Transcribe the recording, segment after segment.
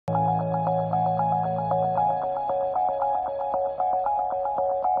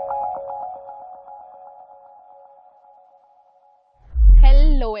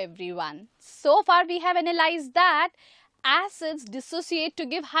everyone. So far we have analyzed that acids dissociate to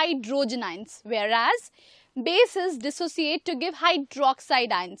give hydrogen ions, whereas bases dissociate to give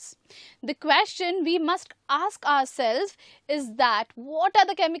hydroxide ions. The question we must ask ourselves is that what are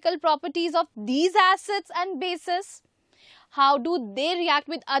the chemical properties of these acids and bases? How do they react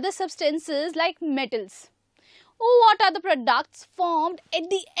with other substances like metals? What are the products formed at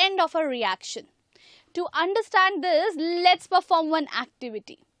the end of a reaction? To understand this, let's perform one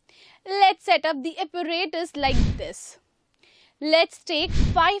activity. Let's set up the apparatus like this. Let's take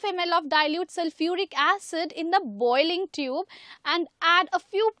 5 ml of dilute sulfuric acid in the boiling tube and add a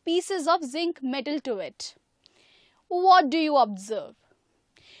few pieces of zinc metal to it. What do you observe?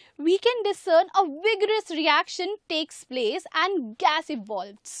 We can discern a vigorous reaction takes place and gas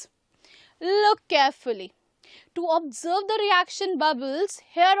evolves. Look carefully. To observe the reaction bubbles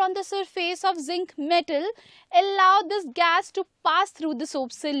here on the surface of zinc metal, allow this gas to pass through the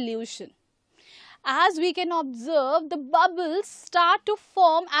soap solution. As we can observe, the bubbles start to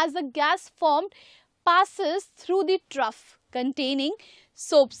form as the gas formed passes through the trough containing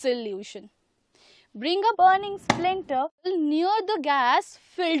soap solution. Bring a burning splinter near the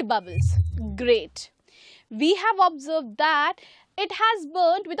gas-filled bubbles. Great. We have observed that it has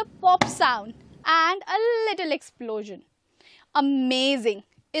burnt with a pop sound and a little explosion. Amazing,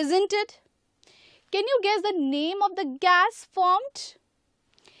 isn't it? Can you guess the name of the gas formed?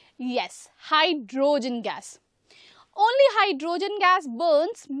 Yes, hydrogen gas. Only hydrogen gas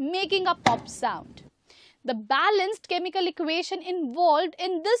burns, making a pop sound. The balanced chemical equation involved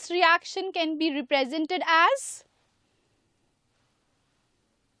in this reaction can be represented as.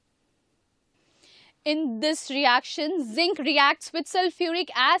 In this reaction, zinc reacts with sulfuric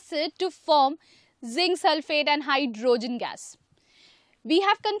acid to form zinc sulfate and hydrogen gas. We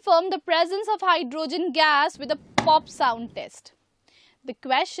have confirmed the presence of hydrogen gas with a pop sound test. The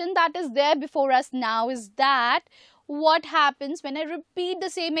question that is there before us now is that what happens when I repeat the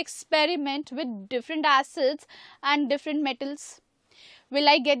same experiment with different acids and different metals? Will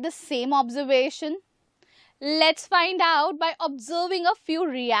I get the same observation? Let's find out by observing a few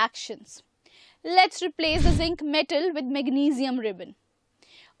reactions. Let's replace the zinc metal with magnesium ribbon.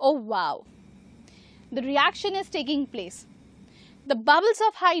 Oh wow! The reaction is taking place. The bubbles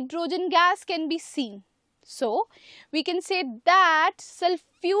of hydrogen gas can be seen. So, we can say that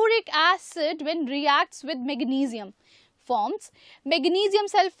sulfuric acid when reacts with magnesium forms magnesium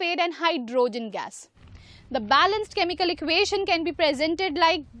sulfate and hydrogen gas. The balanced chemical equation can be presented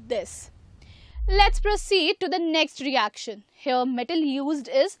like this. Let's proceed to the next reaction. Here metal used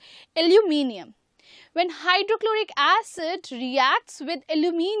is aluminium. When hydrochloric acid reacts with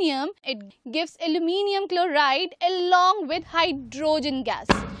aluminium, it gives aluminium chloride along with hydrogen gas.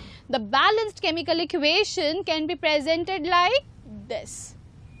 The balanced chemical equation can be presented like this.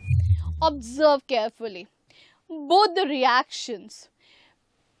 Observe carefully both the reactions.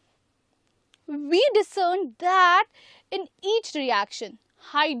 We discern that in each reaction,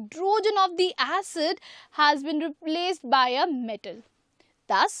 hydrogen of the acid has been replaced by a metal.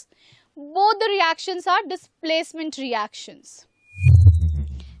 Thus, both the reactions are displacement reactions.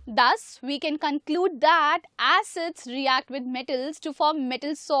 Thus, we can conclude that acids react with metals to form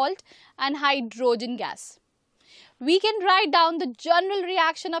metal salt and hydrogen gas. We can write down the general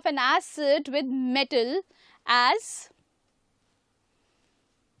reaction of an acid with metal as.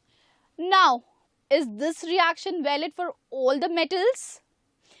 Now, is this reaction valid for all the metals?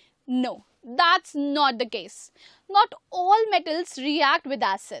 No, that's not the case. Not all metals react with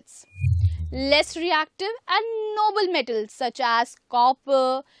acids. Less reactive and noble metals such as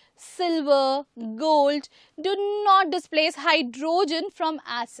copper, silver, gold do not displace hydrogen from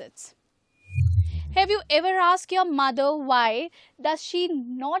acids. Have you ever asked your mother why does she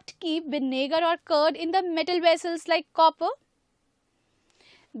not keep vinegar or curd in the metal vessels like copper?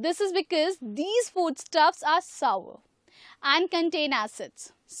 This is because these foodstuffs are sour and contain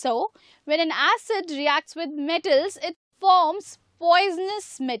acids. So, when an acid reacts with metals, it forms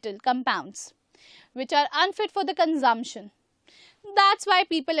poisonous metal compounds which are unfit for the consumption. That's why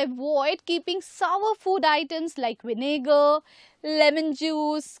people avoid keeping sour food items like vinegar, lemon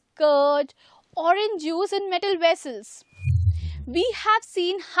juice, curd, orange juice in metal vessels. We have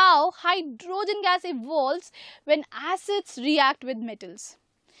seen how hydrogen gas evolves when acids react with metals.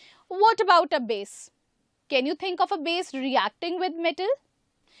 What about a base? Can you think of a base reacting with metal?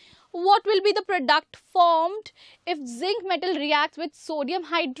 What will be the product formed if zinc metal reacts with sodium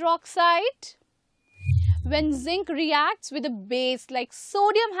hydroxide? When zinc reacts with a base like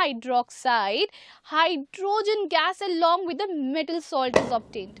sodium hydroxide, hydrogen gas along with the metal salt is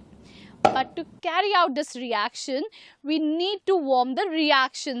obtained. But to carry out this reaction, we need to warm the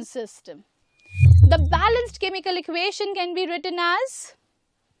reaction system. The balanced chemical equation can be written as,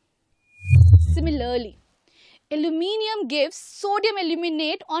 similarly, aluminium gives sodium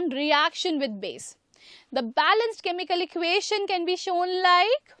aluminate on reaction with base. The balanced chemical equation can be shown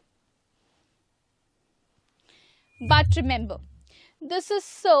like, but remember, this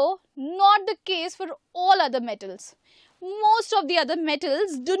is not the case for all other metals. Most of the other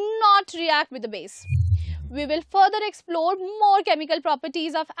metals do not react with the base. We will further explore more chemical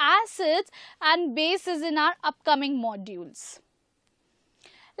properties of acids and bases in our upcoming modules.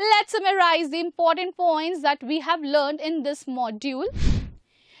 Let's summarize the important points that we have learned in this module.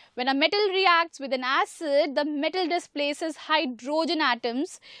 When a metal reacts with an acid, the metal displaces hydrogen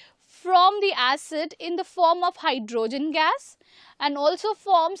atoms from the acid in the form of hydrogen gas and also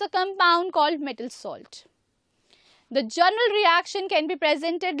forms a compound called metal salt. The general reaction can be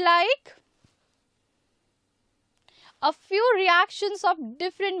presented like, a few reactions of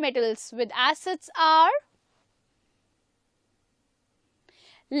different metals with acids are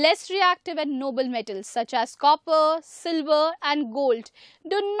less reactive, and noble metals such as copper, silver and gold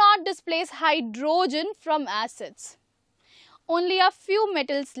do not displace hydrogen from acids. Only a few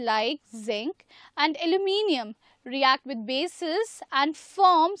metals like zinc and aluminium react with bases and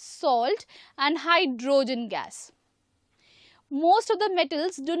form salt and hydrogen gas. Most of the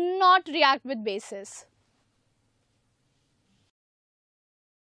metals do not react with bases.